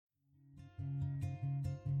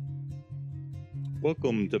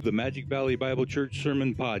Welcome to the Magic Valley Bible Church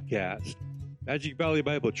Sermon Podcast. Magic Valley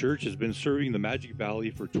Bible Church has been serving the Magic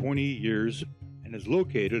Valley for 20 years and is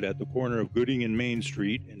located at the corner of Gooding and Main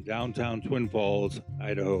Street in downtown Twin Falls,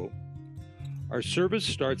 Idaho. Our service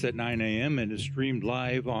starts at 9 a.m. and is streamed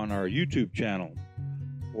live on our YouTube channel.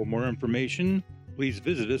 For more information, please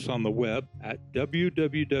visit us on the web at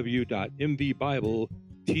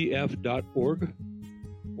www.mvbibletf.org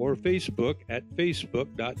or Facebook at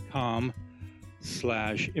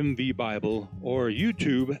facebook.com/mvbible or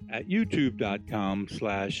YouTube at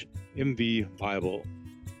youtube.com/mvbible.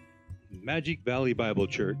 Magic Valley Bible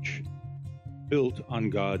Church, built on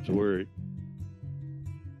God's Word.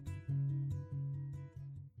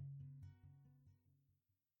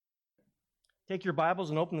 Take your Bibles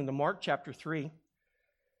and open them to Mark chapter 3.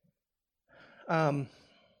 A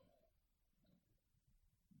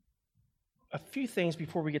few things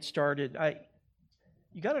before we get started.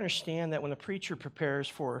 You got to understand that when a preacher prepares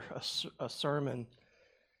for a sermon,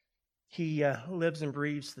 he lives and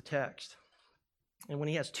breathes the text. And when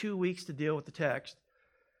he has 2 weeks to deal with the text,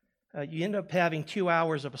 you end up having 2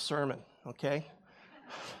 hours of a sermon, okay?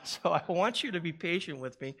 So I want you to be patient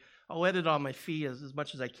with me. I'll edit on my feet as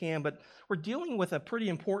much as I can, but we're dealing with a pretty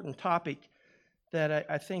important topic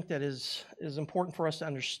that I think that is important for us to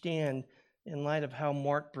understand in light of how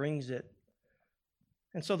Mark brings it.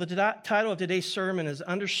 And so the title of today's sermon is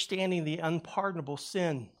Understanding the Unpardonable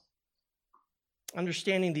Sin.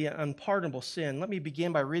 Understanding the Unpardonable Sin. Let me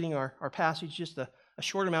begin by reading our passage, just a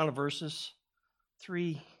short amount of verses,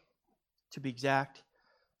 3 to be exact.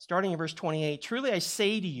 Starting in verse 28, "Truly I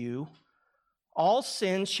say to you, all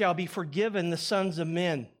sins shall be forgiven the sons of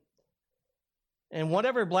men, and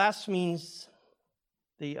whatever blasphemies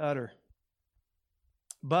they utter.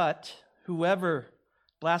 But whoever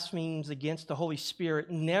blasphemes against the Holy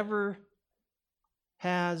Spirit never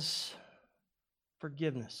has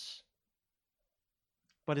forgiveness,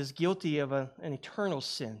 but is guilty of an eternal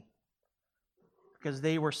sin, because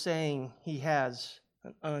they were saying he has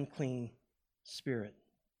an unclean spirit."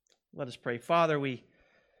 Let us pray. Father, we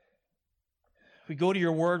go to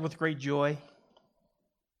your word with great joy,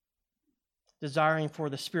 desiring for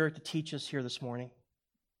the Spirit to teach us here this morning.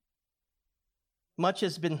 Much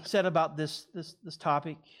has been said about this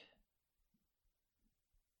topic.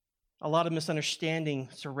 A lot of misunderstanding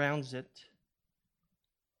surrounds it.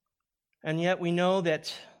 And yet we know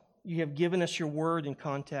that you have given us your word in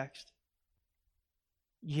context.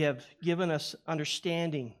 You have given us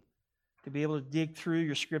understanding to be able to dig through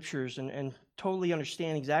your scriptures and totally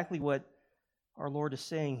understand exactly what our Lord is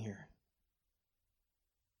saying here.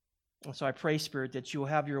 And so I pray, Spirit, that you will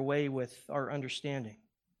have your way with our understanding.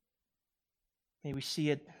 May we see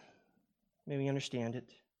it, may we understand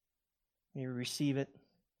it, may we receive it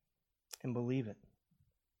and believe it.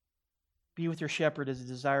 Be with your shepherd as he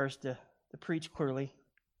desires to preach clearly,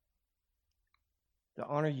 to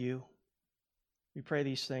honor you. We pray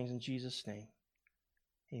these things in Jesus' name.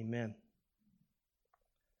 Amen.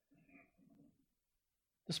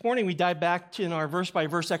 This morning we dive back in our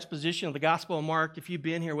verse-by-verse exposition of the Gospel of Mark. If you've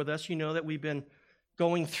been here with us, you know that we've been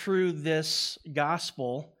going through this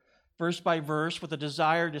Gospel verse by verse with a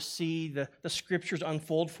desire to see the Scriptures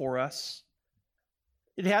unfold for us.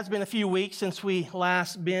 It has been a few weeks since we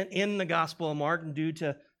last been in the Gospel of Mark due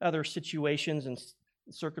to other situations and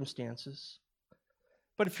circumstances.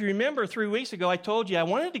 But if you remember 3 weeks ago, I told you I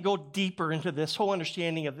wanted to go deeper into this whole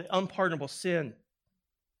understanding of the unpardonable sin.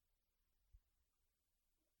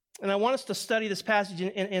 And I want us to study this passage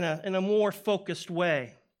in a more focused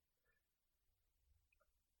way.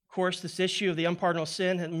 Of course, this issue of the unpardonable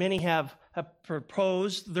sin, and many have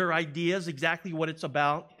proposed their ideas, exactly what it's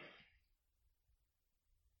about.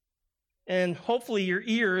 And hopefully your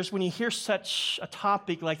ears, when you hear such a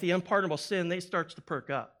topic like the unpardonable sin, they start to perk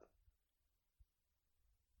up.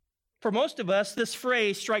 For most of us, this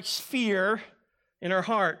phrase strikes fear in our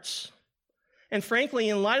hearts. And frankly,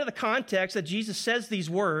 in light of the context that Jesus says these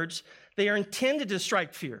words, they are intended to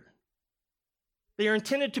strike fear. They are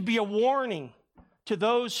intended to be a warning to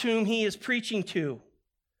those whom he is preaching to,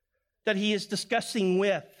 that he is discussing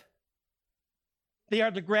with. They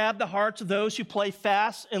are to grab the hearts of those who play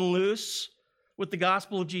fast and loose with the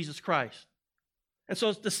gospel of Jesus Christ. And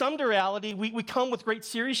so to some reality, we come with great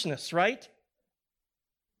seriousness, right?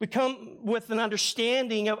 We come with an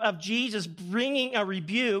understanding of Jesus bringing a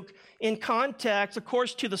rebuke in context, of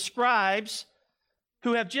course, to the scribes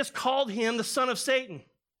who have just called him the son of Satan.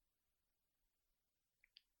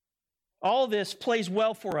 All this plays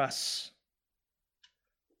well for us.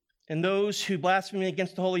 And those who blaspheme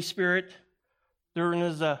against the Holy Spirit, there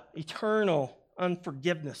is an eternal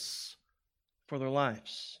unforgiveness for their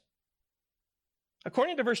lives.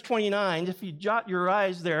 According to verse 29, if you jot your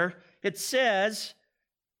eyes there, it says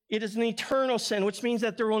it is an eternal sin, which means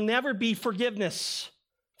that there will never be forgiveness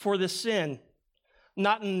for this sin,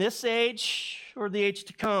 not in this age or the age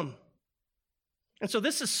to come. And so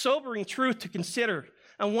this is sobering truth to consider,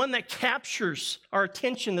 and one that captures our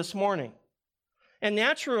attention this morning. And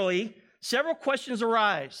naturally, several questions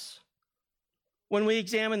arise when we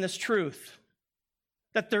examine this truth.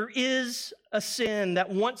 That there is a sin that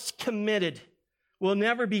once committed will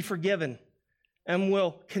never be forgiven and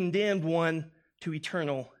will condemn one to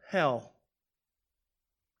eternal hell.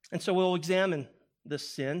 And so we'll examine this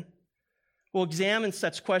sin. We'll examine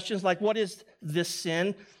such questions like, what is this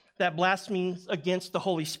sin that blasphemes against the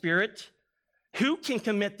Holy Spirit? Who can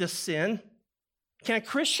commit this sin? Can a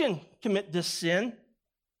Christian commit this sin?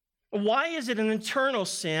 Why is it an eternal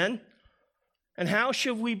sin? And how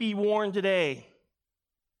should we be warned today?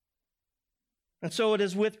 And so it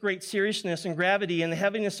is with great seriousness and gravity and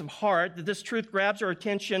heaviness of heart that this truth grabs our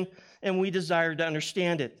attention and we desire to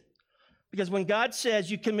understand it. Because when God says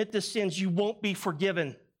you commit the sins, you won't be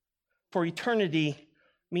forgiven for eternity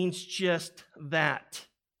means just that.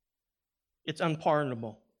 It's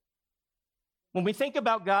unpardonable. When we think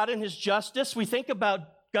about God and his justice, we think about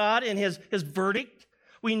God and his verdict.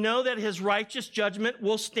 We know that his righteous judgment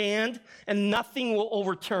will stand and nothing will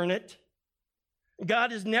overturn it.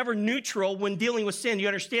 God is never neutral when dealing with sin. You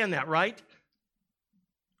understand that, right?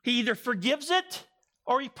 He either forgives it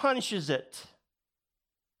or he punishes it.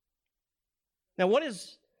 Now, what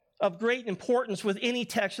is of great importance with any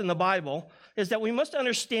text in the Bible is that we must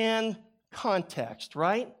understand context,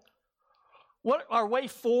 right? What our way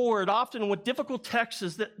forward, often with difficult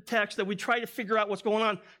texts that we try to figure out what's going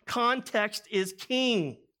on, context is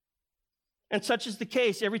king. And such is the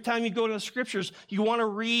case. Every time you go to the scriptures, you want to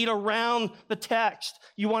read around the text.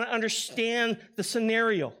 You want to understand the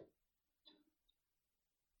scenario.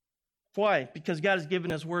 Why? Because God has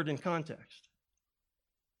given his word in context.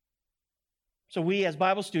 So we as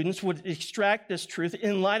Bible students would extract this truth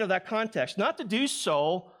in light of that context. Not to do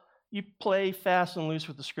so, you play fast and loose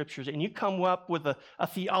with the scriptures and you come up with a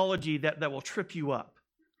theology that will trip you up.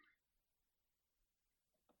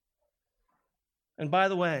 And by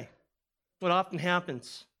the way, what often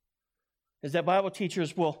happens is that Bible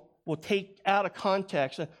teachers will take out of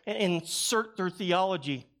context and insert their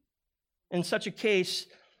theology. In such a case,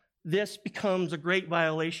 this becomes a great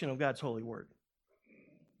violation of God's holy word.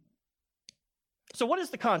 So what is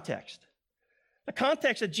the context? The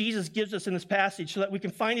context that Jesus gives us in this passage so that we can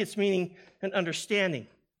find its meaning and understanding.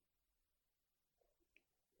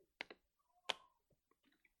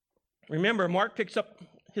 Remember, Mark picks up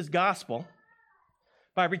his gospel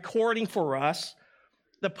by recording for us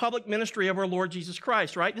the public ministry of our Lord Jesus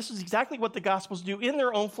Christ, right? This is exactly what the Gospels do in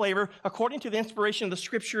their own flavor, according to the inspiration of the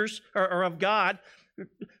Scriptures or of God,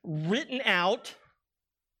 written out.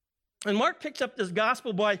 And Mark picks up this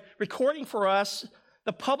Gospel by recording for us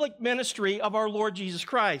the public ministry of our Lord Jesus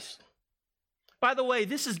Christ. By the way,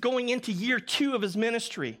 this is going into year 2 of his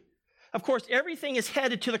ministry. Of course, everything is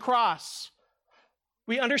headed to the cross.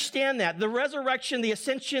 We understand that. The resurrection, the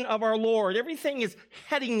ascension of our Lord, everything is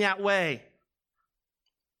heading that way.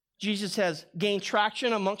 Jesus has gained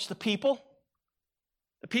traction amongst the people.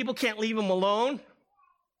 The people can't leave him alone.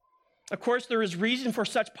 Of course, there is reason for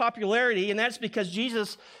such popularity, and that's because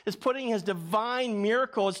Jesus is putting his divine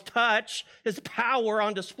miracle, his touch, his power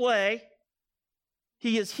on display.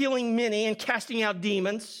 He is healing many and casting out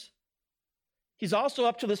demons. He's also,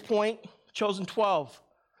 up to this point, chosen 12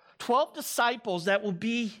 disciples that will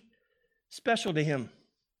be special to him.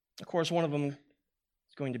 Of course, one of them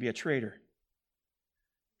is going to be a traitor.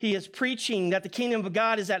 He is preaching that the kingdom of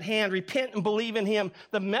God is at hand. Repent and believe in him.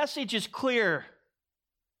 The message is clear.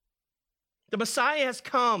 The Messiah has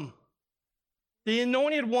come. The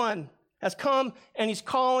anointed one has come, and he's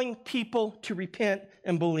calling people to repent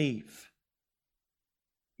and believe.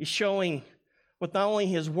 He's showing with not only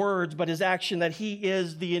his words, but his action that he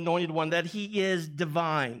is the anointed one, that he is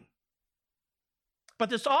divine. But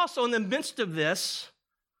there's also, in the midst of this,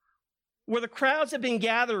 where the crowds have been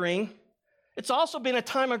gathering, it's also been a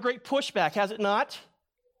time of great pushback, has it not?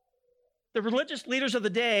 The religious leaders of the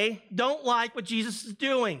day don't like what Jesus is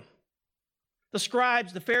doing. The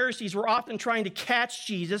scribes, the Pharisees, were often trying to catch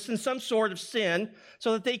Jesus in some sort of sin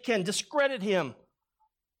so that they can discredit him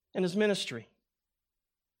and his ministry.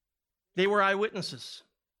 They were eyewitnesses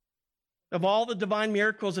of all the divine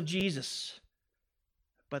miracles of Jesus,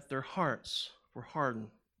 but their hearts were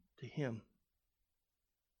hardened to him.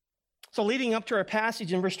 So leading up to our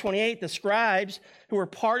passage in verse 28, the scribes who were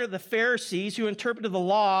part of the Pharisees who interpreted the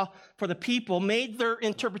law for the people made their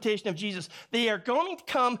interpretation of Jesus. They are going to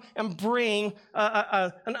come and bring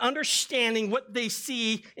an understanding what they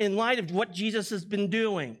see in light of what Jesus has been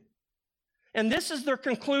doing. And this is their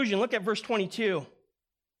conclusion. Look at verse 22.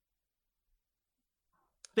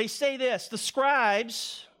 They say this, the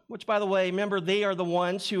scribes, which by the way, remember they are the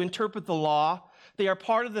ones who interpret the law. They are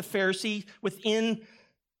part of the Pharisee within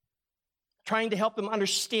trying to help them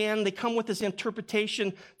understand. They come with this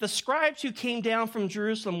interpretation. The scribes who came down from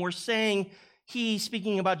Jerusalem were saying he,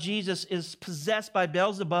 speaking about Jesus, is possessed by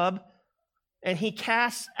Beelzebub, and he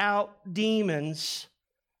casts out demons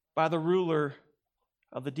by the ruler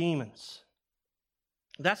of the demons.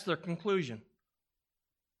 That's their conclusion.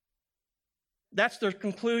 That's their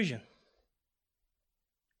conclusion.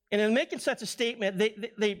 And in making such a statement,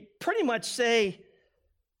 they pretty much say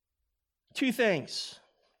two things.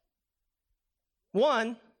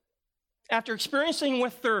 One, after experiencing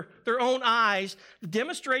with their own eyes the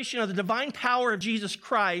demonstration of the divine power of Jesus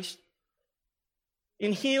Christ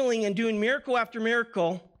in healing and doing miracle after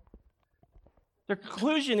miracle, their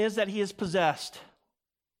conclusion is that he is possessed.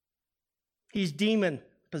 He's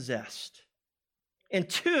demon-possessed. And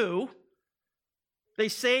two, they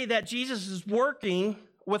say that Jesus is working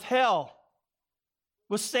with hell,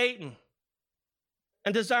 with Satan,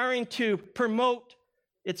 and desiring to promote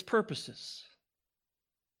its purposes.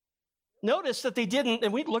 Notice that they didn't,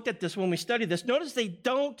 and we looked at this when we studied this, notice they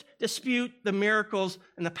don't dispute the miracles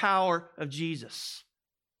and the power of Jesus.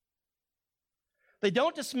 They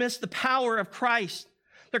don't dismiss the power of Christ.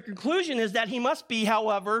 Their conclusion is that he must be,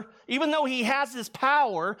 however, even though he has this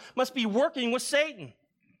power, must be working with Satan.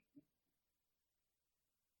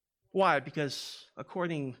 Why? Because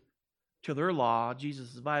according to their law,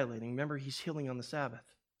 Jesus is violating. Remember, he's healing on the Sabbath.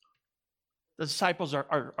 The disciples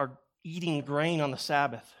are eating grain on the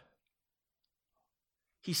Sabbath.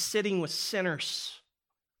 He's sitting with sinners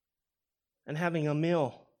and having a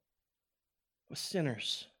meal with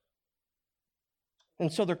sinners.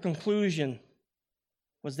 And so their conclusion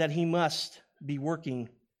was that he must be working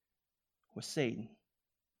with Satan.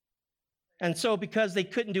 And so because they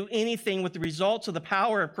couldn't do anything with the results of the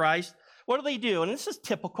power of Christ, what do? And this is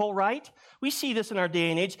typical, right? We see this in our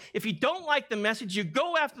day and age. If you don't like the message, you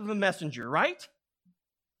go after the messenger, right?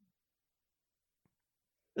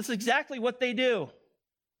 This is exactly what they do.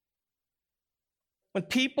 When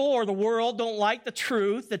people or the world don't like the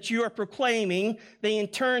truth that you are proclaiming, they in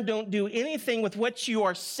turn don't do anything with what you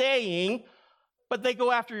are saying, but they go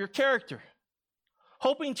after your character,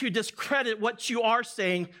 hoping to discredit what you are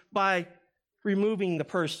saying by removing the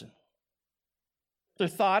person. Their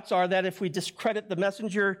thoughts are that if we discredit the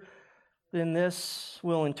messenger, then this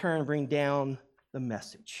will in turn bring down the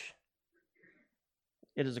message.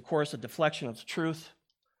 It is, of course, a deflection of the truth.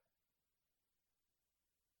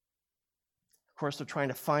 Of course, they're trying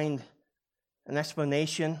to find an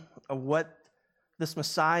explanation of what this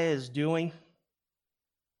Messiah is doing.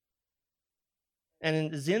 And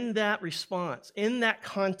it is in that response, in that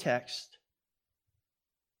context,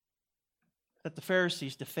 that the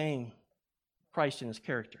Pharisees defame Christ and his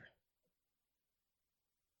character.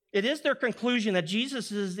 It is their conclusion that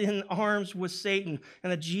Jesus is in arms with Satan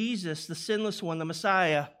and that Jesus, the sinless one, the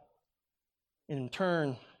Messiah, in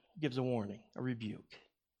turn gives a warning, a rebuke.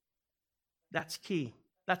 That's key.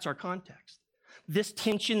 That's our context. This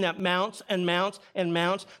tension that mounts and mounts and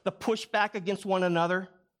mounts, the pushback against one another,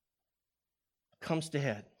 comes to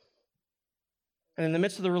head. And in the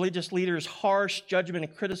midst of the religious leaders' harsh judgment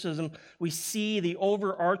and criticism, we see the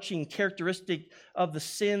overarching characteristic of the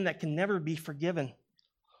sin that can never be forgiven.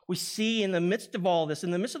 We see in the midst of all this,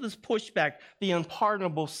 in the midst of this pushback, the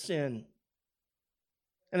unpardonable sin.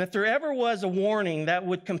 And if there ever was a warning that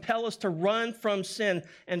would compel us to run from sin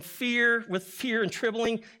and with fear and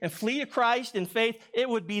trembling, and flee to Christ in faith, it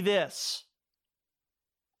would be this.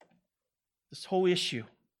 This whole issue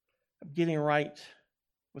of getting right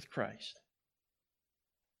with Christ.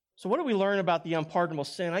 So what do we learn about the unpardonable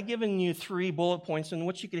sin? I've given you 3 bullet points in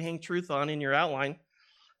which you can hang truth on in your outline,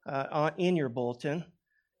 in your bulletin.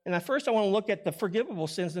 And first I want to look at the forgivable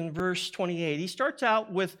sins in verse 28. He starts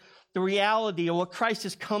out with the reality of what Christ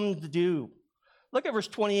has come to do. Look at verse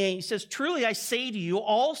 28. He says, "Truly I say to you,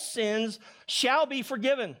 all sins shall be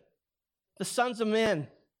forgiven the sons of men,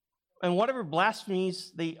 and whatever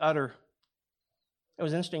blasphemies they utter." It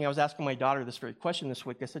was interesting. I was asking my daughter this very question this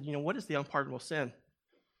week. I said, what is the unpardonable sin?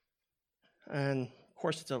 And, of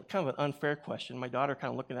course, it's a kind of an unfair question. My daughter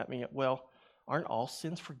kind of looking at me, well, aren't all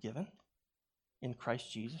sins forgiven in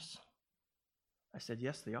Christ Jesus? I said,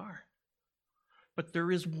 yes, they are. But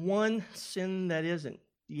there is one sin that isn't.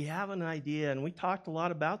 Do you have an idea? And we talked a lot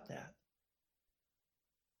about that.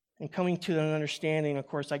 And coming to an understanding, of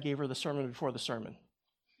course, I gave her the sermon before the sermon.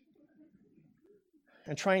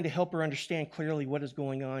 And trying to help her understand clearly what is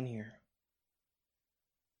going on here.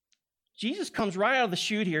 Jesus comes right out of the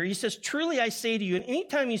chute here. He says, truly I say to you, and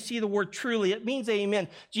anytime you see the word truly, it means amen.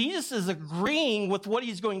 Jesus is agreeing with what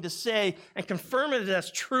he's going to say and confirming it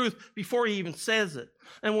as truth before he even says it.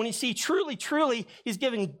 And when you see truly, truly, he's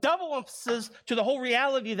giving double emphasis to the whole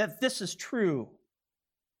reality that this is true.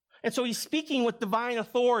 And so he's speaking with divine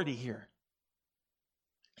authority here.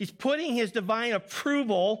 He's putting his divine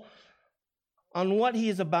approval on what he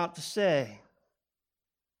is about to say.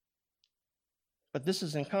 But this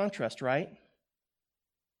is in contrast, right?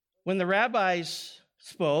 When the rabbis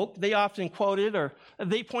spoke, they often quoted or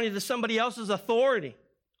they pointed to somebody else's authority.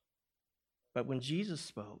 But when Jesus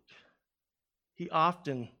spoke, he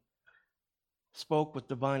often spoke with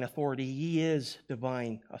divine authority. He is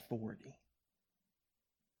divine authority.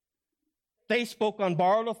 They spoke on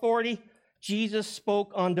borrowed authority. Jesus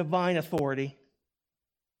spoke on divine authority.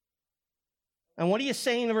 And what he is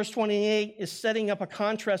saying in verse 28 is setting up a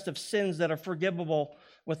contrast of sins that are forgivable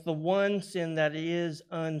with the one sin that is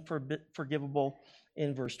unforgivable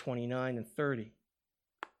in verse 29 and 30.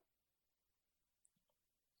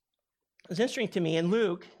 It's interesting to me, and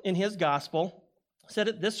Luke, in his gospel, said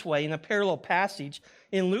it this way in a parallel passage.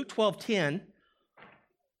 In Luke 12:10,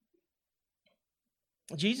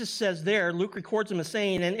 Jesus says there, Luke records him as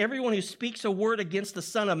saying, and everyone who speaks a word against the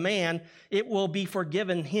Son of Man, it will be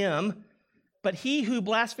forgiven him. But he who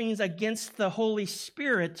blasphemes against the Holy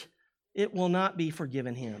Spirit, it will not be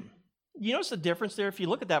forgiven him. You notice the difference there? If you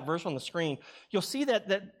look at that verse on the screen, you'll see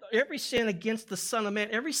that every sin against the Son of Man,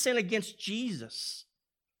 every sin against Jesus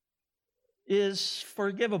is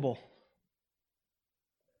forgivable.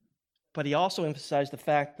 But he also emphasized the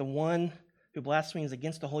fact the one who blasphemes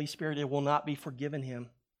against the Holy Spirit, it will not be forgiven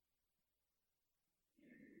him.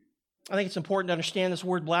 I think it's important to understand this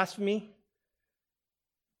word blasphemy.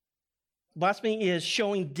 Blasphemy is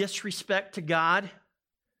showing disrespect to God.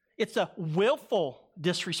 It's a willful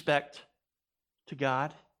disrespect to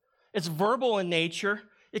God. It's verbal in nature.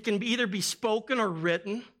 It can either be spoken or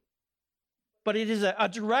written. But it is a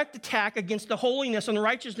direct attack against the holiness and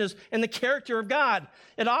righteousness and the character of God.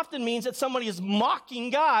 It often means that somebody is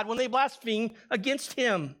mocking God when they blaspheme against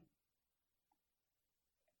him.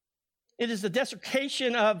 It is the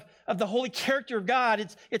desecration of the holy character of God.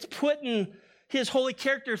 It's putting his holy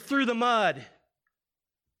character through the mud.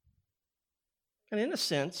 And in a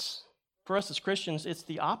sense, for us as Christians, it's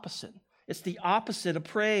the opposite. It's the opposite of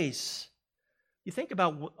praise. You think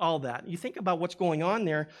about all that. You think about what's going on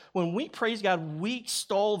there. When we praise God, we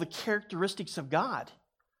extol the characteristics of God.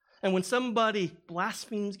 And when somebody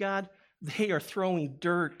blasphemes God, they are throwing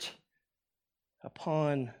dirt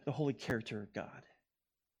upon the holy character of God.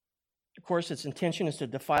 Of course, its intention is to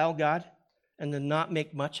defile God and to not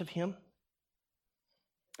make much of him.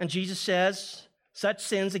 And Jesus says such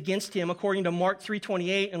sins against him, according to Mark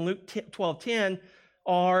 3:28 and Luke 12:10,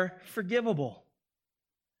 are forgivable.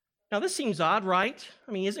 Now, this seems odd, right?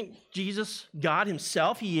 I mean, isn't Jesus God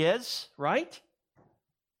himself? He is, right?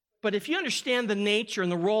 But if you understand the nature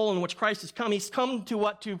and the role in which Christ has come, he's come to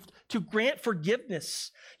what? To grant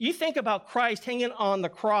forgiveness. You think about Christ hanging on the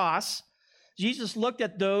cross. Jesus looked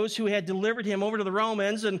at those who had delivered him over to the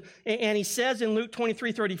Romans, and he says in Luke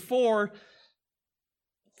 23:34,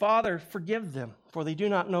 Father, forgive them, for they do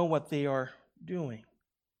not know what they are doing.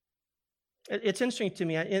 It's interesting to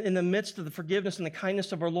me, in the midst of the forgiveness and the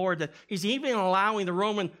kindness of our Lord, that he's even allowing the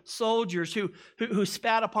Roman soldiers who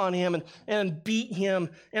spat upon him and beat him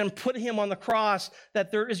and put him on the cross, that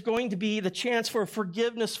there is going to be the chance for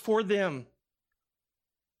forgiveness for them.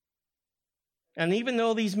 And even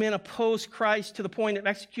though these men opposed Christ to the point of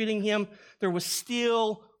executing him, there was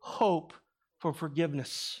still hope for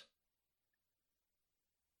forgiveness.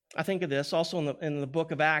 I think of this also in the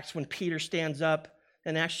book of Acts when Peter stands up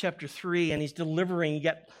in Acts chapter 3 and he's delivering. You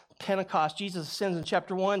got Pentecost. Jesus ascends in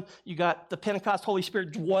chapter 1. You got the Pentecost Holy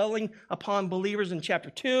Spirit dwelling upon believers in chapter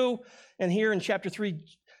 2. And here in chapter 3,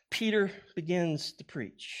 Peter begins to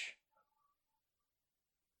preach.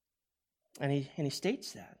 And he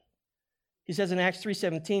states that. He says in Acts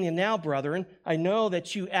 3:17, and now, brethren, I know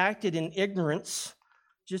that you acted in ignorance,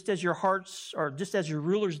 just as your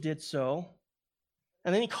rulers did so.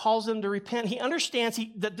 And then he calls them to repent. He understands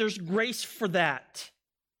that there's grace for that,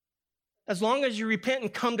 as long as you repent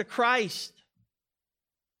and come to Christ.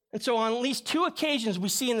 And so on at least two occasions we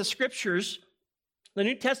see in the Scriptures, the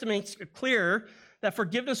New Testament makes it clear that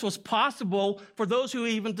forgiveness was possible for those who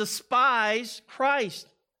even despise Christ.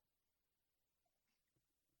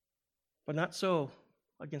 But not so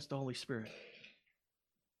against the Holy Spirit.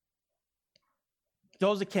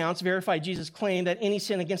 Those accounts verify Jesus' claim that any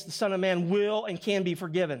sin against the Son of Man will and can be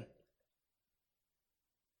forgiven.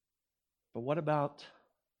 But what about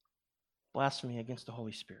blasphemy against the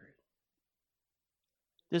Holy Spirit?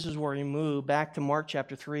 This is where we move back to Mark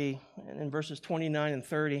chapter 3 and in verses 29 and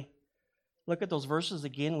 30. Look at those verses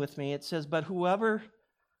again with me. It says, "But whoever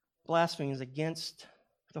blasphemes against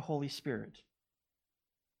the Holy Spirit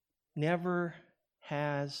never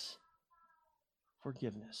has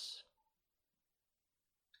forgiveness,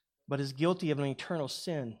 but is guilty of an eternal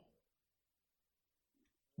sin."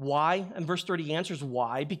 Why? And verse 30 answers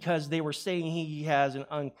why. Because they were saying he has an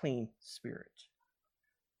unclean spirit.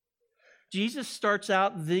 Jesus starts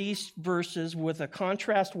out these verses with a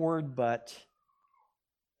contrast word, but,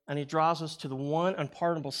 and he draws us to the one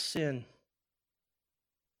unpardonable sin.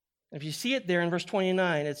 If you see it there in verse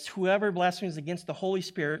 29, it's whoever blasphemes against the Holy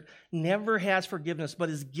Spirit never has forgiveness, but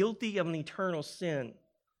is guilty of an eternal sin.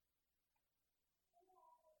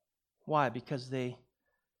 Why? Because they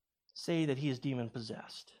say that he is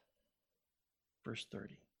demon-possessed. Verse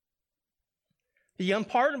 30. The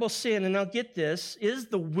unpardonable sin, and now get this, is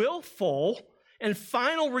the willful and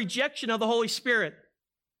final rejection of the Holy Spirit,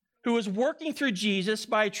 who is working through Jesus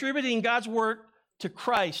by attributing God's work to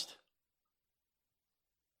Christ.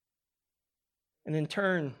 And in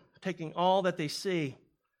turn, taking all that they see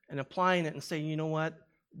and applying it and saying, you know what?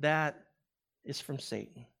 That is from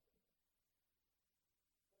Satan.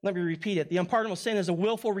 Let me repeat it. The unpardonable sin is a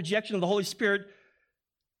willful rejection of the Holy Spirit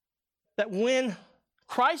that when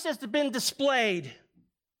Christ has been displayed,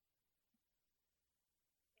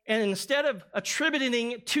 and instead of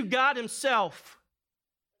attributing it to God himself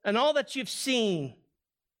and all that you've seen,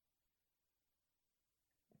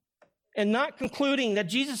 and not concluding that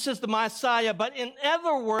Jesus is the Messiah, but in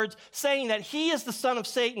other words, saying that he is the son of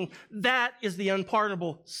Satan, that is the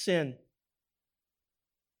unpardonable sin.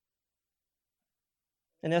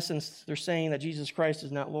 In essence, they're saying that Jesus Christ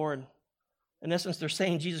is not Lord. In essence, they're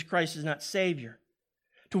saying Jesus Christ is not Savior.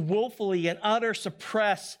 To willfully and utter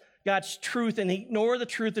suppress God's truth and ignore the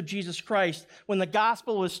truth of Jesus Christ when the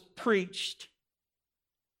gospel was preached,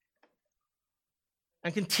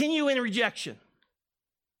 and continue in rejection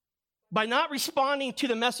by not responding to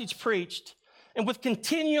the message preached, and with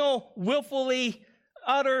continual, willfully,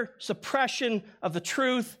 utter suppression of the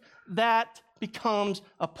truth, that becomes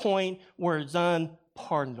a point where it's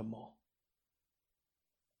unpardonable.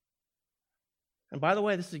 And by the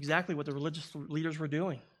way, this is exactly what the religious leaders were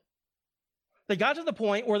doing. They got to the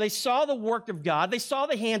point where they saw the work of God, they saw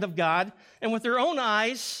the hand of God, and with their own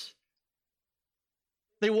eyes,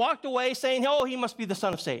 they walked away saying, oh, he must be the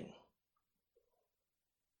son of Satan.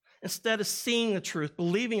 Instead of seeing the truth,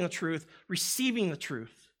 believing the truth, receiving the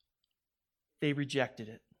truth, they rejected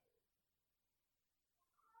it.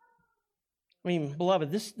 I mean,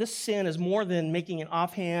 beloved, this sin is more than making an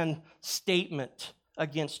offhand statement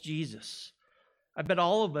against Jesus. I bet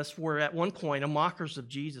all of us were at one point mockers of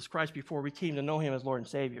Jesus Christ before we came to know him as Lord and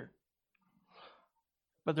Savior.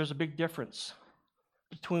 But there's a big difference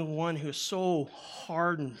between one who is so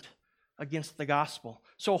hardened against the gospel,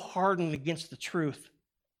 so hardened against the truth,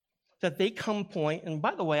 that they come point, and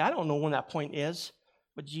by the way, I don't know when that point is,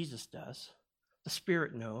 but Jesus does. The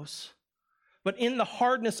Spirit knows. But in the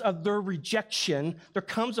hardness of their rejection, there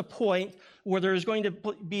comes a point where there's going to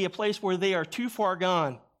be a place where they are too far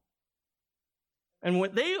gone. And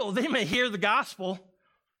when they may hear the gospel,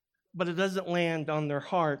 but it doesn't land on their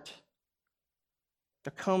heart.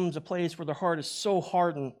 There comes a place where their heart is so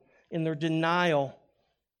hardened in their denial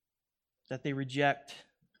that they reject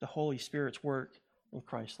the Holy Spirit's work in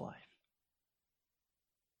Christ's life.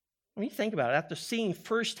 When you think about it, after seeing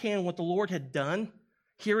firsthand what the Lord had done,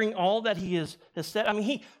 hearing all that he has said, I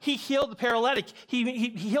mean, he healed the paralytic. He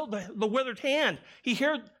healed the withered hand. He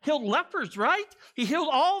healed lepers, right? He healed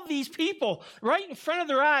all of these people right in front of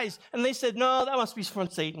their eyes. And they said, no, that must be from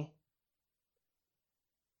Satan.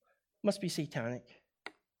 Must be satanic.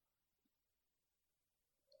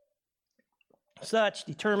 Such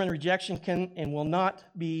determined rejection can and will not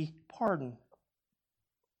be pardoned.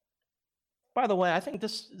 By the way, I think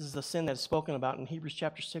this is the sin that is spoken about in Hebrews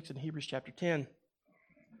chapter 6 and Hebrews chapter 10.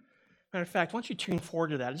 Matter of fact, once you turn forward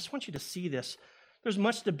to that, I just want you to see this. There's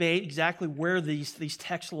much debate exactly where these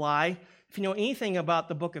texts lie. If you know anything about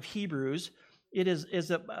the book of Hebrews, it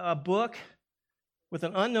is a book with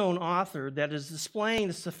an unknown author that is displaying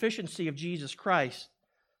the sufficiency of Jesus Christ.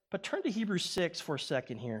 But turn to Hebrews 6 for a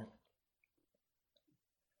second here.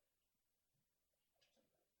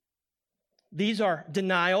 These are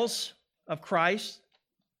denials of Christ.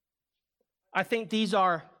 I think these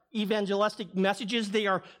are evangelistic messages. They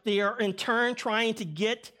are in turn trying to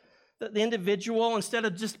get the individual, instead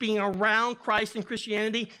of just being around Christ and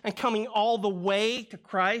Christianity and coming all the way to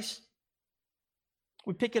Christ.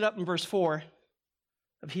 We pick it up in verse 4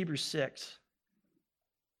 of Hebrews 6.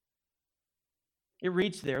 It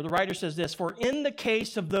reads there, the writer says this, "For in the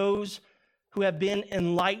case of those who have been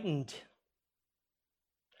enlightened,"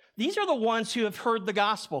 these are the ones who have heard the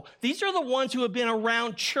gospel. These are the ones who have been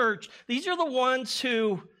around church. These are the ones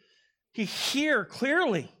who hear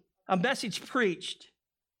clearly a message preached.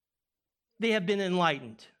 They have been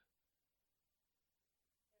enlightened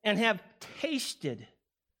and have tasted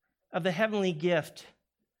of the heavenly gift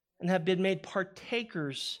and have been made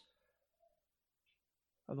partakers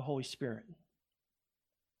of the Holy Spirit,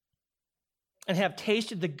 and have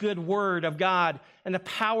tasted the good word of God and the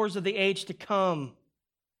powers of the age to come.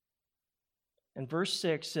 And verse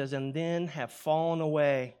 6 says, "And then have fallen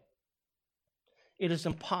away. It is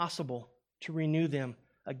impossible to renew them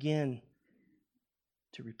again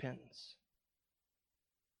to repentance,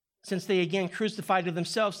 since they again crucified to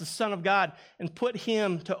themselves the Son of God and put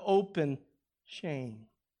him to open shame.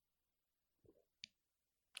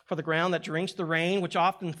 For the ground that drinks the rain, which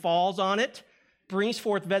often falls on it, brings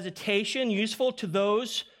forth vegetation useful to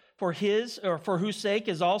those for whose sake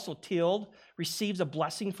is also tilled, receives a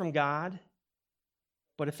blessing from God.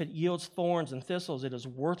 But if it yields thorns and thistles, it is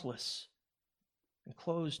worthless and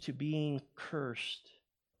close to being cursed,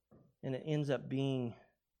 and it ends up being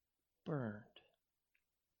burned."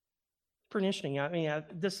 Pretty interesting. I mean,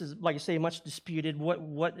 this is, like I say, much disputed.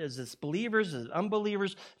 What is this? Believers? Is it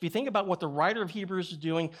unbelievers? If you think about what the writer of Hebrews is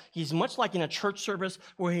doing, he's much like in a church service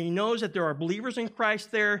where he knows that there are believers in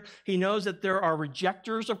Christ there. He knows that there are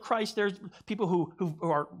rejectors of Christ. There's people who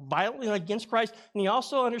are violently against Christ. And he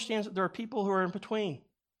also understands that there are people who are in between.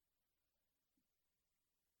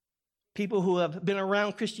 People who have been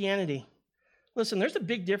around Christianity. Listen, there's a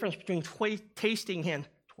big difference between tasting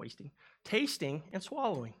and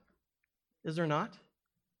swallowing. Is there not?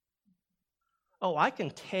 Oh, I can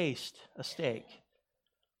taste a steak,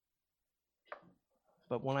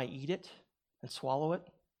 but when I eat it and swallow it,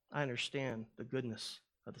 I understand the goodness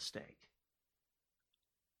of the steak.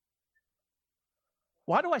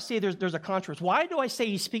 Why do I say there's a contrast? Why do I say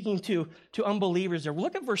he's speaking to unbelievers there?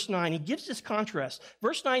 Look at verse 9. He gives this contrast.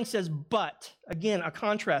 Verse 9 says, "But," again, a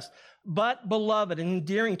contrast. "But, beloved," an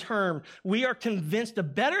endearing term, "we are convinced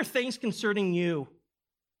of better things concerning you."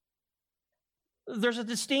 There's a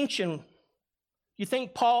distinction. You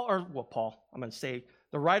think Paul, I'm going to say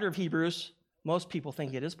the writer of Hebrews, most people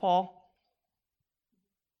think it is Paul.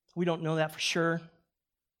 We don't know that for sure.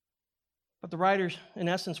 But the writer, in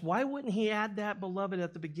essence, why wouldn't he add that beloved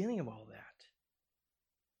at the beginning of all that?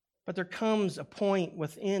 But there comes a point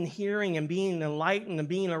within hearing and being enlightened and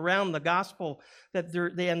being around the gospel that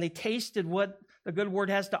they tasted what the good word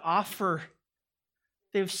has to offer.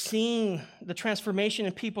 They've seen the transformation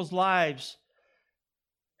in people's lives.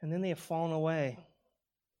 And then they have fallen away.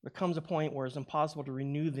 There comes a point where it's impossible to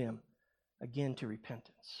renew them again to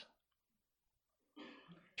repentance.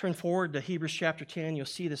 Turn forward to Hebrews chapter 10. You'll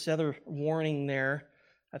see this other warning there.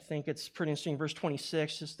 I think it's pretty interesting. Verse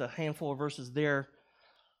 26, just a handful of verses there.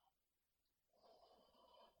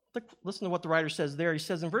 Listen to what the writer says there. He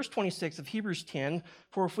says in verse 26 of Hebrews 10,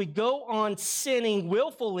 "For if we go on sinning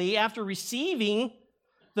willfully after receiving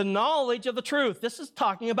the knowledge of the truth." This is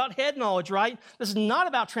talking about head knowledge, right? This is not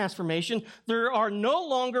about transformation. "There are no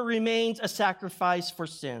longer remains a sacrifice for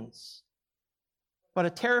sins, but a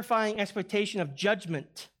terrifying expectation of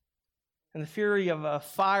judgment and the fury of a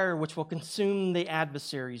fire which will consume the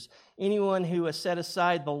adversaries. Anyone who has set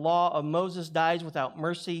aside the law of Moses dies without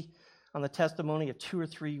mercy on the testimony of 2 or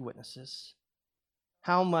 3 witnesses.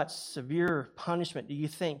 How much severe punishment do you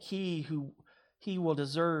think he will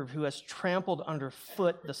deserve who has trampled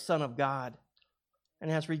underfoot the Son of God and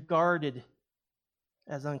has regarded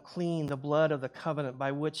as unclean the blood of the covenant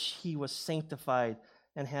by which he was sanctified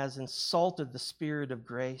and has insulted the Spirit of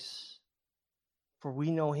grace? For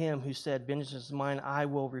we know him who said, 'Vengeance is mine, I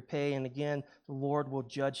will repay,' and again, the Lord will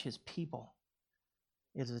judge his people.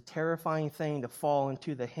 It is a terrifying thing to fall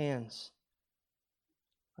into the hands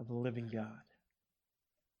of the living God."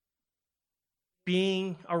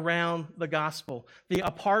 Being around the gospel. The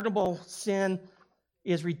unpardonable sin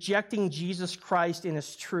is rejecting Jesus Christ in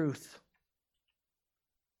his truth.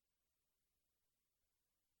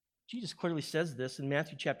 Jesus clearly says this in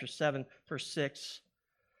Matthew chapter 7, verse 6,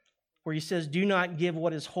 where he says, "Do not give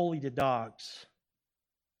what is holy to dogs,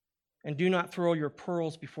 and do not throw your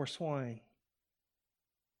pearls before swine,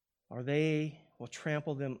 or they will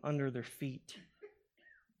trample them under their feet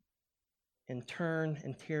and turn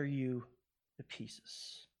and tear you to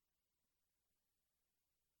pieces."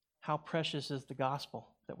 how precious is the gospel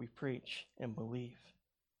that we preach and believe.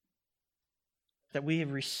 That we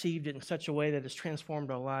have received it in such a way that it's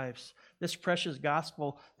transformed our lives. This precious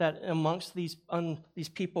gospel that amongst these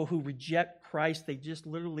people who reject Christ, they just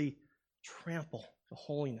literally trample the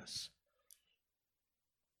holiness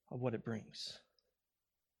of what it brings.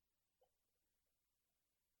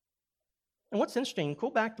 And what's interesting, go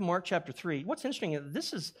back to Mark chapter 3. What's interesting is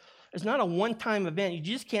this is not a one-time event. You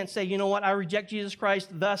just can't say, you know what, I reject Jesus Christ,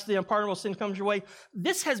 thus the unpardonable sin comes your way.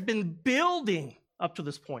 This has been building up to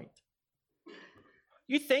this point.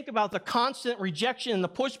 You think about the constant rejection and the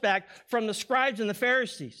pushback from the scribes and the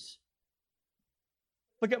Pharisees.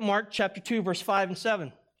 Look at Mark chapter 2, verse 5 and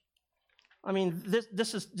 7. I mean,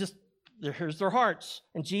 this is just, here's their hearts.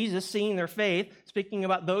 And Jesus, seeing their faith, speaking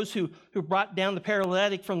about those who brought down the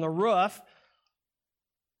paralytic from the roof,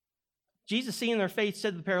 Jesus, seeing their faith,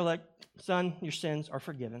 said to the paralytic, "Son, your sins are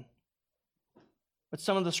forgiven." But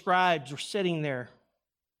some of the scribes were sitting there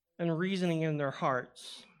and reasoning in their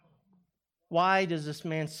hearts, "Why does this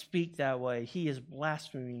man speak that way? He is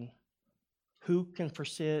blaspheming. Who can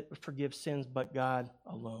forgive sins but God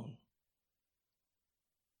alone?"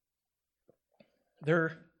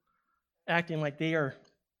 They're acting like they are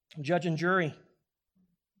judge and jury.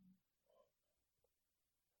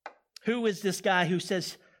 Who is this guy who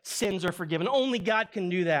says sins are forgiven? Only God can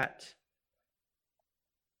do that.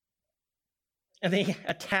 And they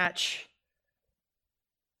attach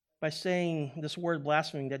by saying this word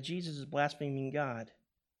blaspheming, that Jesus is blaspheming God.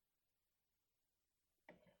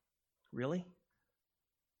 Really?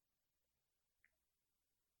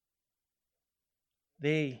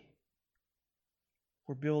 They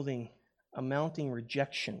were building a mounting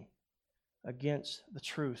rejection against the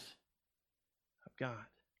truth of God.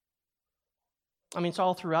 I mean, it's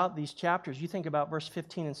all throughout these chapters. You think about verse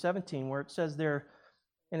 15 and 17, where it says there,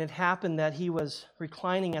 "And it happened that he was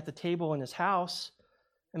reclining at the table in his house,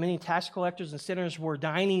 and many tax collectors and sinners were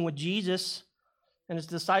dining with Jesus and his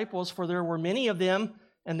disciples, for there were many of them,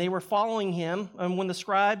 and they were following him. And when the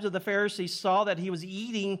scribes of the Pharisees saw that he was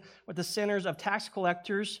eating with the sinners of tax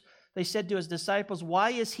collectors, they said to his disciples, 'Why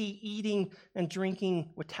is he eating and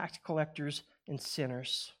drinking with tax collectors and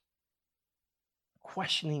sinners?'"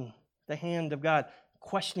 Questioning the hand of God,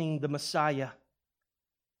 questioning the Messiah.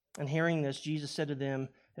 And hearing this, Jesus said to them,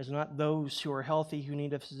 "It is not those who are healthy who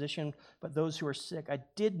need a physician, but those who are sick. I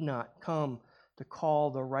did not come to call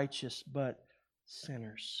the righteous, but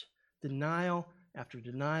sinners." Denial after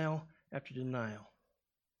denial after denial.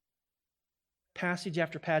 Passage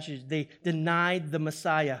after passage, they denied the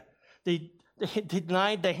Messiah. They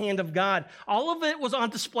denied the hand of God. All of it was on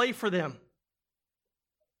display for them.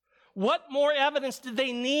 What more evidence did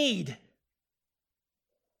they need?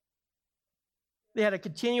 They had a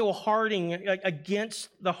continual hardening against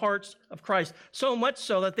the hearts of Christ, so much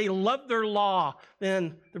so that they loved their law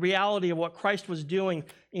than the reality of what Christ was doing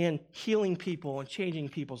in healing people and changing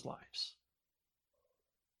people's lives.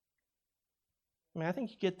 I mean, I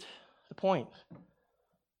think you get the point.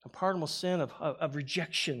 Unpardonable sin of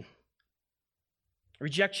rejection.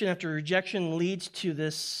 Rejection after rejection leads to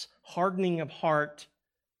this hardening of heart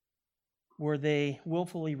where they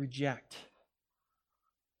willfully reject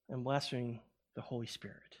and blaspheme the Holy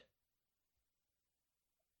Spirit.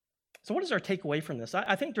 So what is our takeaway from this?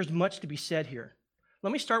 I think there's much to be said here.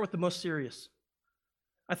 Let me start with the most serious.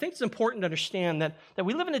 I think it's important to understand that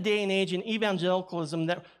we live in a day and age in evangelicalism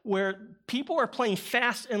where people are playing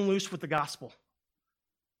fast and loose with the gospel.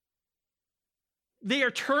 They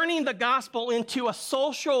are turning the gospel into a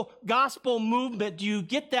social gospel movement. Do you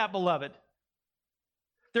get that, beloved?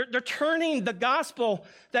 They're turning the gospel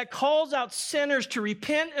that calls out sinners to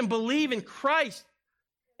repent and believe in Christ,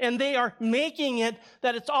 and they are making it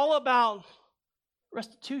that it's all about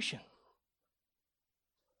restitution.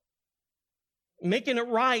 Making it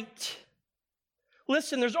right.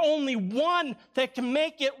 Listen, there's only one that can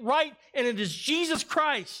make it right, and it is Jesus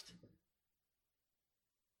Christ.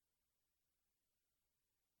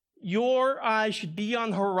 Your eyes should be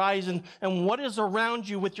on the horizon and what is around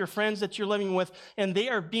you with your friends that you're living with, and they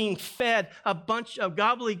are being fed a bunch of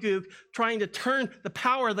gobbledygook trying to turn the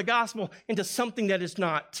power of the gospel into something that is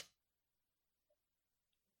not.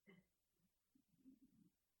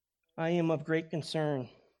 I am of great concern,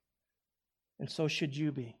 and so should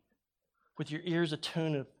you be, with your ears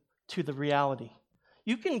attuned to the reality.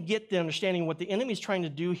 You can get the understanding of what the enemy is trying to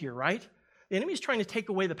do here, right? The enemy is trying to take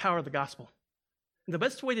away the power of the gospel. And the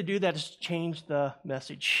best way to do that is to change the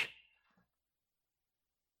message.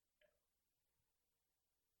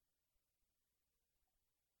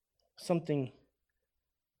 Something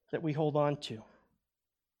that we hold on to.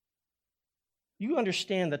 You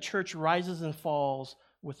understand the church rises and falls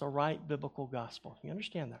with the right biblical gospel. You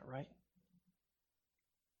understand that, right?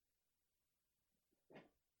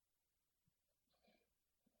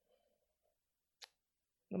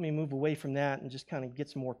 Let me move away from that and just kind of get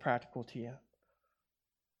some more practical to you.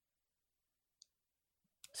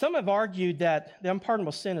 Some have argued that the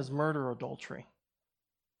unpardonable sin is murder or adultery.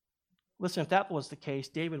 Listen, if that was the case,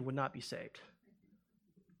 David would not be saved.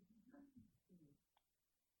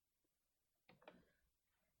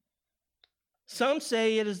 Some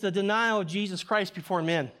say it is the denial of Jesus Christ before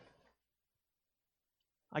men.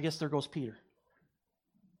 I guess there goes Peter.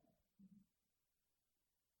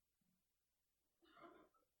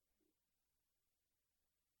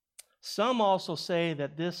 Some also say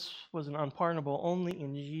that this was an unpardonable only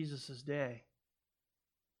in Jesus' day.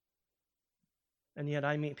 And yet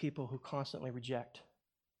I meet people who constantly reject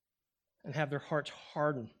and have their hearts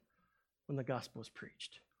hardened when the gospel is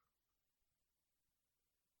preached.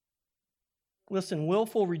 Listen,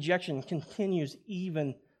 willful rejection continues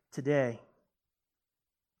even today,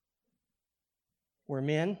 where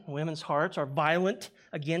men and women's hearts are violent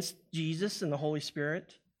against Jesus and the Holy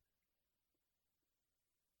Spirit.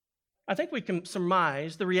 I think we can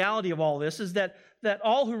surmise the reality of all this is that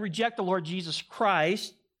all who reject the Lord Jesus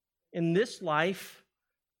Christ in this life,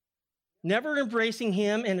 never embracing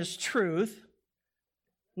Him and His truth,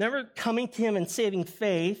 never coming to Him in saving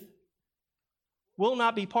faith, will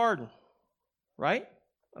not be pardoned. Right?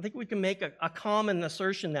 I think we can make a common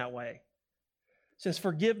assertion that way, since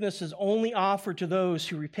forgiveness is only offered to those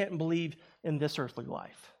who repent and believe in this earthly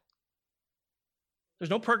life. There's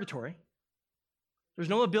no purgatory. There's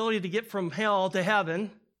no ability to get from hell to heaven.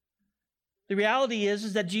 The reality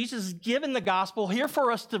is that Jesus has given the gospel here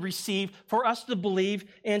for us to receive, for us to believe,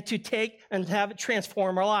 and to take and have it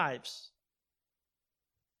transform our lives.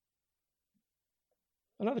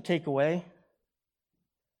 Another takeaway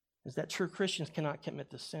is that true Christians cannot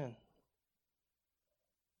commit this sin.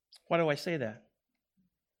 Why do I say that?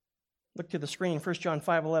 Look to the screen, 1 John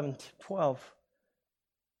 5:11-12.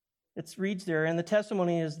 It reads there, and the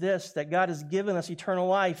testimony is this, that God has given us eternal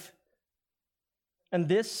life, and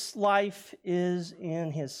this life is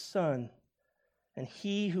in His Son. And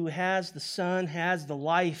he who has the Son has the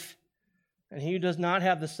life, and he who does not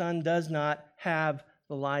have the Son does not have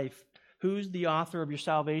the life. Who's the author of your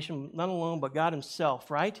salvation? None alone but God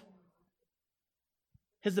Himself, right?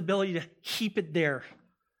 His ability to keep it there.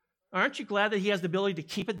 Aren't you glad that He has the ability to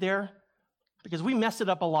keep it there? Because we mess it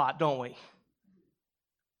up a lot, don't we?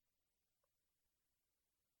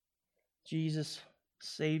 Jesus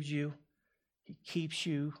saves you. He keeps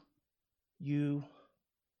you. You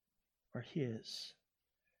are His.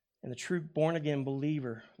 And the true born-again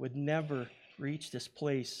believer would never reach this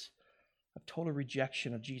place of total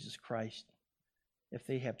rejection of Jesus Christ if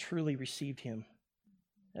they have truly received Him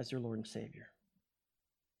as their Lord and Savior.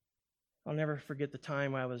 I'll never forget the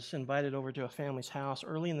time I was invited over to a family's house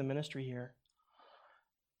early in the ministry here.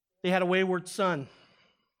 They had a wayward son.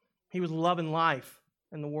 He was loving life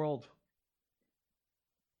in the world.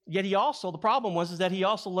 Yet the problem was that he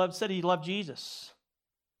also said he loved Jesus.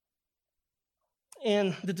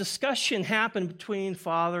 And the discussion happened between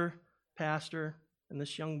father, pastor, and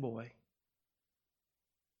this young boy.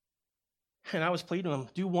 And I was pleading with him,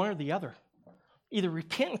 do one or the other. Either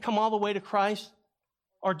repent and come all the way to Christ,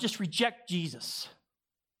 or just reject Jesus.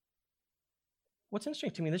 What's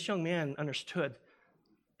interesting to me, this young man understood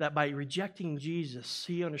that by rejecting Jesus,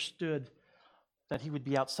 he understood that he would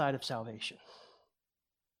be outside of salvation.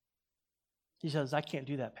 He says, I can't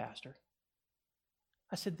do that, Pastor.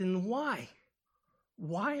 I said, then why?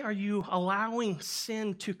 Why are you allowing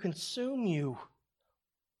sin to consume you?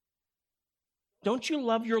 Don't you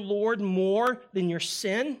love your Lord more than your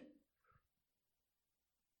sin?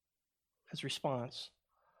 His response,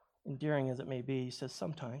 endearing as it may be, he says,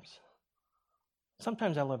 sometimes.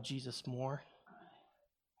 Sometimes I love Jesus more.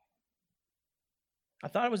 I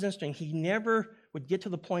thought it was interesting. He never would get to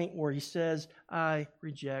the point where he says, I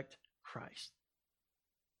reject Christ.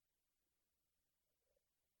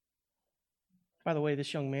 By the way,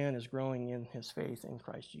 this young man is growing in his faith in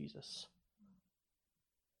Christ Jesus.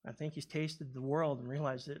 I think he's tasted the world and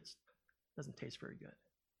realized it doesn't taste very good.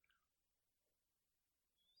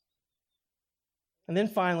 And then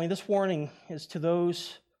finally, this warning is to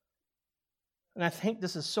those, and I think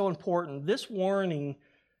this is so important, this warning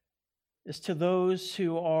is to those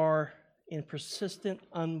who are in persistent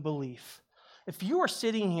unbelief. If you are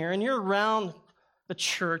sitting here and you're around the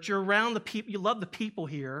church, you're around the people, you love the people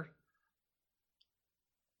here,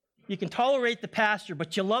 you can tolerate the pastor,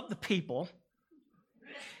 but you love the people.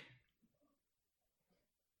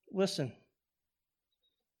 Listen,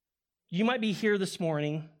 you might be here this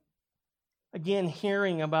morning again,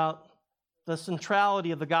 hearing about the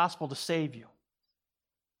centrality of the gospel to save you.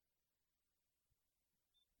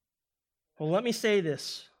 Well, let me say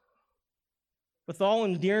this with all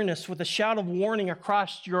endearness, with a shout of warning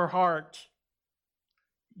across your heart.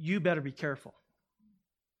 You better be careful.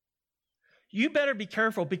 You better be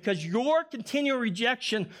careful, because your continual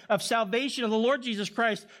rejection of salvation of the Lord Jesus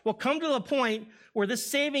Christ will come to the point where this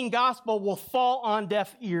saving gospel will fall on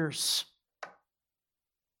deaf ears.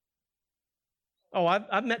 Oh,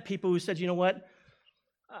 I've met people who said, you know what?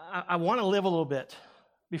 I want to live a little bit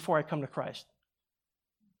before I come to Christ.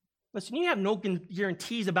 Listen, you have no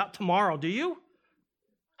guarantees about tomorrow, do you?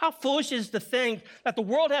 How foolish is to think that the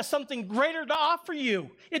world has something greater to offer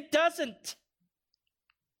you. It doesn't.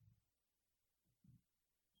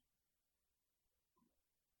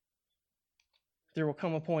 There will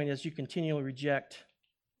come a point as you continually reject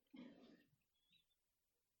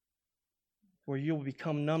where you will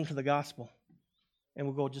become numb to the gospel and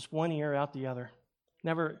will go just one ear out the other,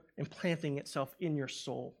 never implanting itself in your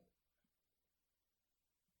soul.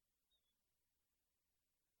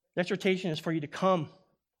 The exhortation is for you to come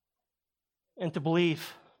and to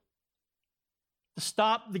believe, to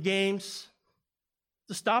stop the games,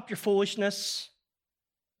 to stop your foolishness,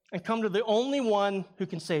 and come to the only one who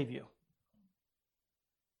can save you.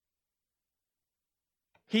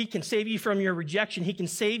 He can save you from your rejection. He can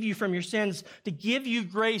save you from your sins, to give you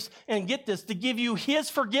grace, and get this, to give you His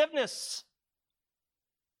forgiveness.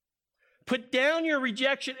 Put down your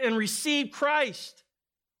rejection and receive Christ.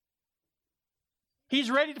 He's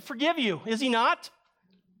ready to forgive you, is He not?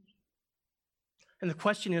 And the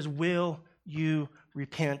question is, will you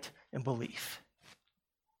repent and believe?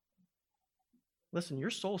 Listen,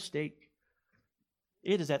 your soul stake,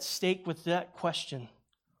 it is at stake with that question.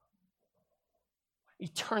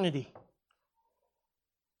 Eternity.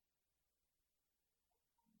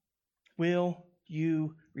 Will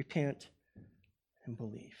you repent and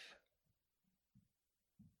believe?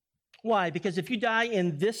 Why? Because if you die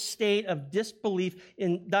in this state of disbelief,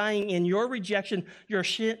 in dying in your rejection, your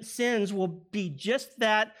sins will be just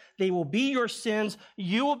that. They will be your sins.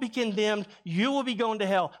 You will be condemned. You will be going to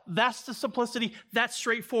hell. That's the simplicity. That's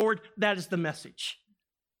straightforward. That is the message.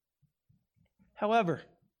 However,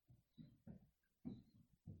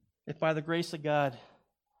 if by the grace of God,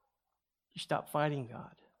 you stop fighting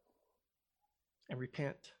God and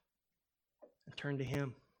repent and turn to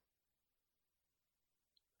Him,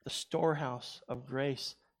 the storehouse of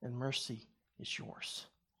grace and mercy is yours.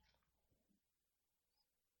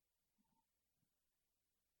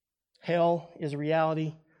 Hell is a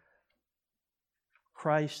reality.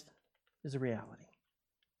 Christ is a reality.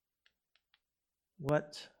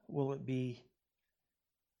 What will it be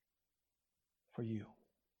for you?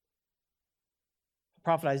 The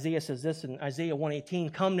prophet Isaiah says this in Isaiah 1:18,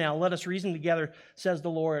 "Come now, let us reason together, says the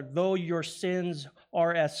Lord. Though your sins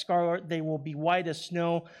are as scarlet, they will be white as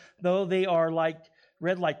snow. Though they are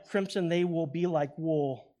red like crimson, they will be like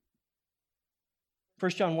wool."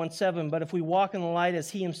 1 John 1:7, "But if we walk in the light as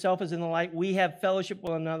He Himself is in the light, we have fellowship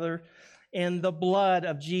with one another, and the blood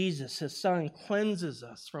of Jesus, His Son, cleanses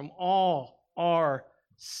us from all our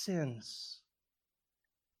sins."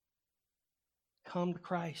 Come to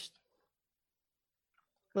Christ.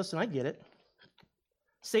 Listen, I get it.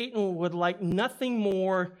 Satan would like nothing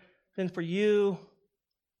more than for you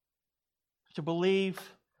to believe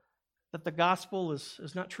that the gospel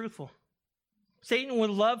is not truthful. Satan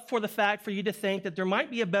would love for the fact for you to think that there might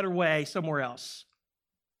be a better way somewhere else.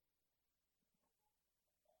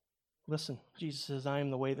 Listen, Jesus says, "I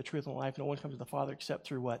am the way, the truth, and the life. No one comes to the Father except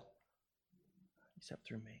through" what? Except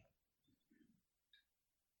through me.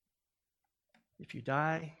 If you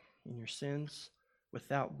die in your sins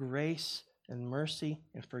without grace and mercy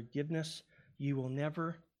and forgiveness, you will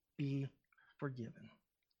never be forgiven.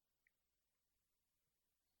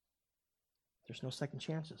 There's no second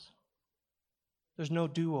chances. There's no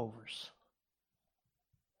do-overs.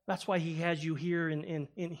 That's why He has you here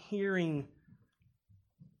in hearing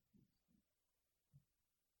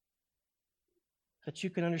that you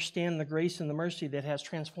can understand the grace and the mercy that has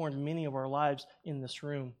transformed many of our lives in this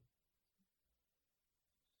room.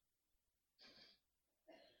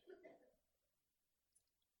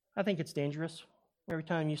 I think it's dangerous. Every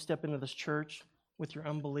time you step into this church with your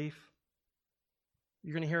unbelief,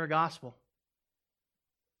 you're going to hear a gospel.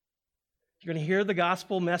 You're going to hear the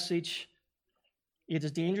gospel message. It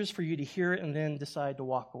is dangerous for you to hear it and then decide to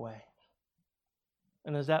walk away.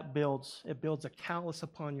 And as that builds, it builds a callous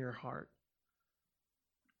upon your heart,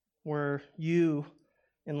 where you,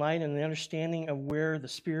 in light and the understanding of where the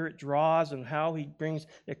Spirit draws and how He brings,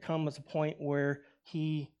 it comes a point where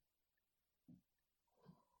He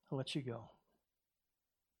lets you go.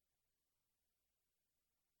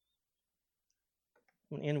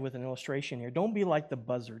 I'm going to end with an illustration here. Don't be like the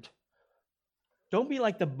buzzard. Don't be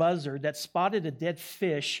like the buzzard that spotted a dead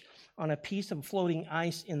fish on a piece of floating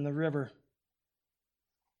ice in the river.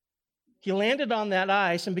 He landed on that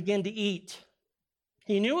ice and began to eat.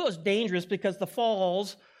 He knew it was dangerous because the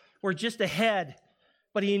falls were just ahead,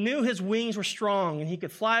 but he knew his wings were strong and he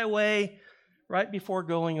could fly away right before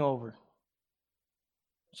going over.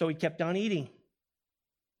 So he kept on eating.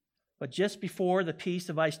 But just before the piece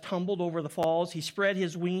of ice tumbled over the falls, he spread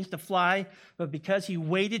his wings to fly, but because he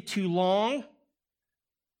waited too long,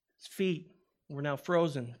 his feet were now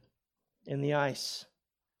frozen in the ice,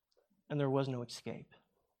 and there was no escape.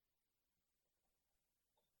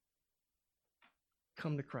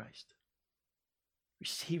 Come to Christ.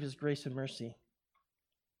 Receive his grace and mercy.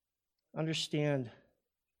 Understand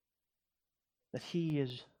that he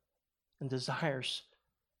is and desires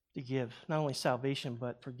to give not only salvation,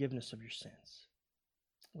 but forgiveness of your sins.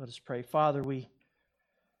 Let us pray. Father, we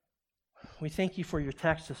thank you for your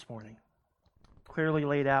text this morning, clearly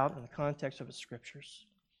laid out in the context of the Scriptures.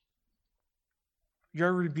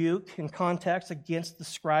 Your rebuke in context against the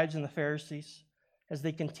scribes and the Pharisees as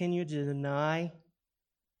they continue to deny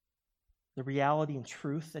the reality and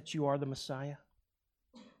truth that you are the Messiah.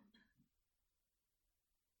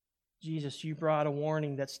 Jesus, you brought a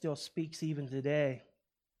warning that still speaks even today.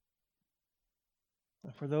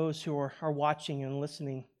 And for those who are watching and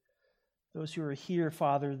listening, those who are here,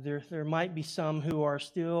 Father, there might be some who are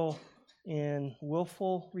still in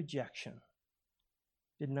willful rejection,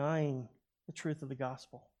 denying the truth of the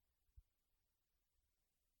gospel.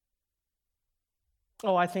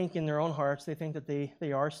 Oh, I think in their own hearts, they think that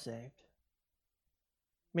they are saved.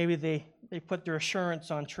 Maybe they put their assurance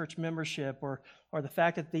on church membership or the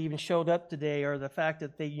fact that they even showed up today or the fact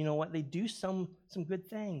that they do some good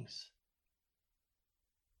things.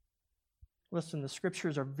 Listen, the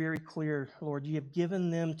Scriptures are very clear, Lord. You have given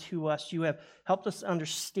them to us. You have helped us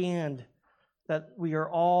understand that we are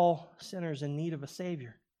all sinners in need of a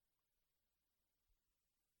Savior.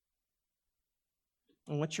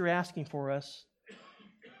 And what you're asking for us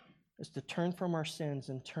is to turn from our sins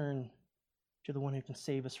and turn to the one who can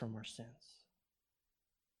save us from our sins.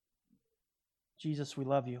 Jesus, we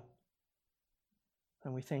love you,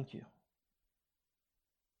 and we thank you.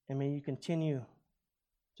 And may you continue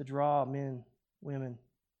to draw men, women,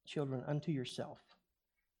 children unto yourself.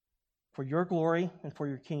 For your glory and for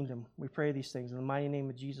your kingdom, we pray these things in the mighty name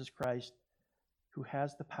of Jesus Christ, who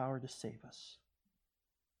has the power to save us.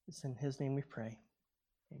 It's in his name we pray.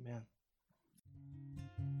 Amen.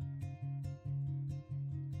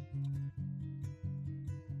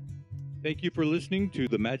 Thank you for listening to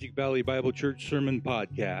the Magic Valley Bible Church Sermon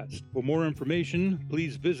Podcast. For more information,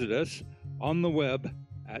 please visit us on the web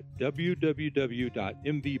at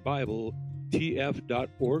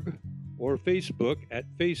www.mvbibletf.org or Facebook at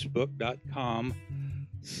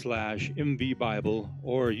facebook.com/mvbible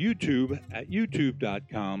or YouTube at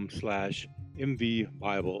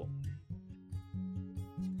youtube.com/mvbible.